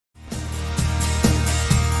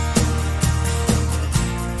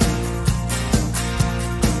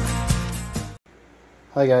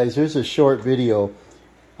Hi guys, here's a short video.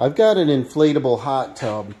 I've got an inflatable hot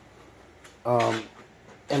tub and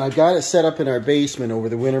I've got it set up in our basement over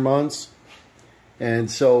the winter months,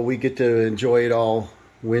 and so we get to enjoy it all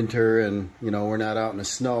winter, and you know, we're not out in the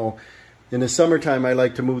snow. In the summertime I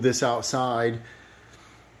like to move this outside,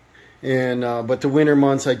 and but the winter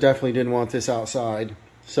months I definitely didn't want this outside.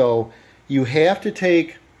 So you have to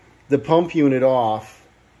take the pump unit off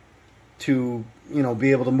to, you know,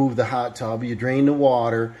 be able to move the hot tub. You drain the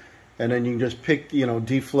water, and then you can just pick, you know,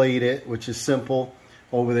 deflate it, which is simple.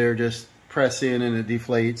 Over there, just press in and it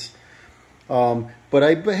deflates. But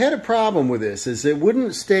I had a problem with this, is it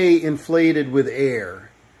wouldn't stay inflated with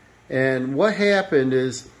air. And what happened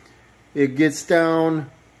is it gets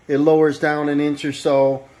down, it lowers down an inch or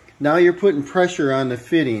so. Now you're putting pressure on the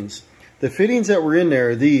fittings. The fittings that were in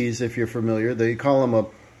there are these, if you're familiar. They call them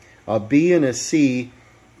a B and a C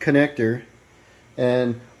connector.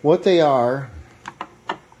 And what they are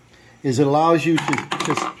is it allows you to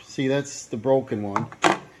just see, that's the broken one.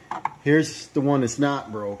 Here's the one that's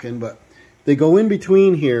not broken, but they go in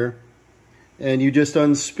between here, and you just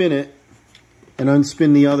unspin it and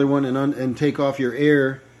unspin the other one and take off your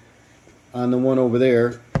air on the one over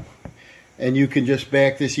there, and you can just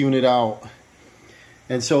back this unit out.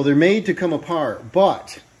 And so they're made to come apart,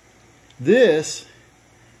 but this,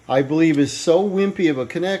 I believe, is so wimpy of a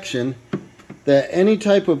connection that any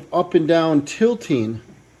type of up and down tilting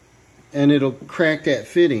and it'll crack that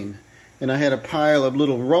fitting. And I had a pile of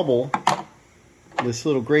little rubble, this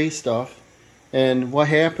little gray stuff, and what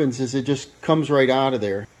happens is it just comes right out of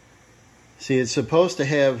there. See, it's supposed to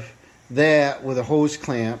have that with a hose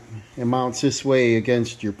clamp and mounts this way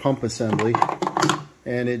against your pump assembly,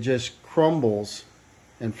 and it just crumbles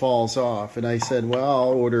and falls off. And I said, well,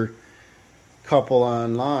 I'll order a couple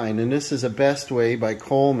online, and this is a Best Way by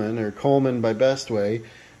Coleman, or Coleman by Best Way,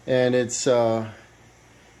 and it's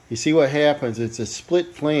you see what happens, it's a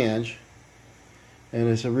split flange, and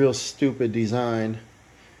it's a real stupid design.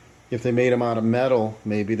 If they made them out of metal,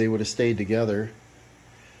 maybe they would have stayed together.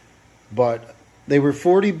 But they were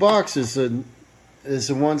 40 bucks as the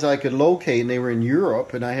ones I could locate, and they were in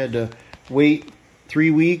Europe, and I had to wait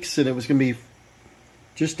 3 weeks, and it was going to be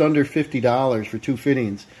just under $50 for 2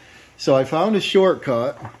 fittings. So I found a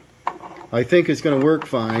shortcut. I think it's going to work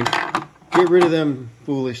fine. Get rid of them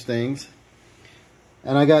foolish things.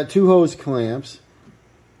 And I got 2 hose clamps,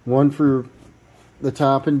 one for the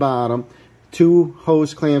top and bottom. 2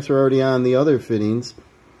 hose clamps are already on the other fittings.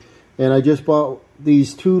 And I just bought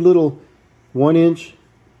these 2 little 1-inch,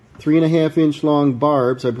 3.5 inch long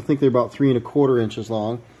barbs. I think they're about 3 1/4 inches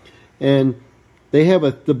long. And they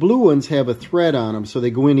have the blue ones have a thread on them, so they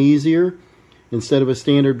go in easier. Instead of a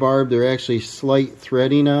standard barb, they're actually slight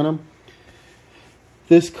threading on them.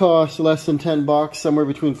 This costs less than 10 bucks, somewhere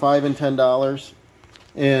between $5 and $10.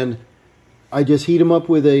 And I just heat them up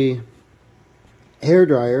with a hair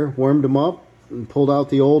dryer, warmed them up, and pulled out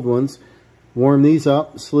the old ones, warmed these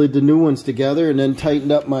up, slid the new ones together, and then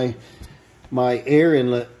tightened up my air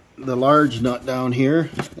inlet, the large nut down here,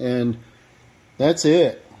 and that's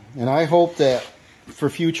it. And I hope that for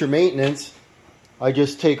future maintenance, I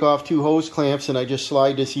just take off 2 hose clamps and I just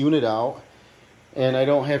slide this unit out, and I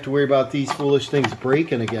don't have to worry about these foolish things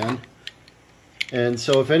breaking again. And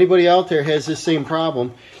so if anybody out there has this same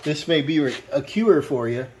problem, this may be a cure for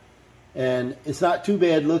you. And it's not too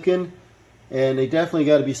bad looking, and they definitely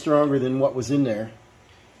got to be stronger than what was in there.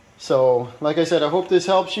 So, like I said, I hope this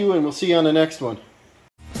helps you, and we'll see you on the next one.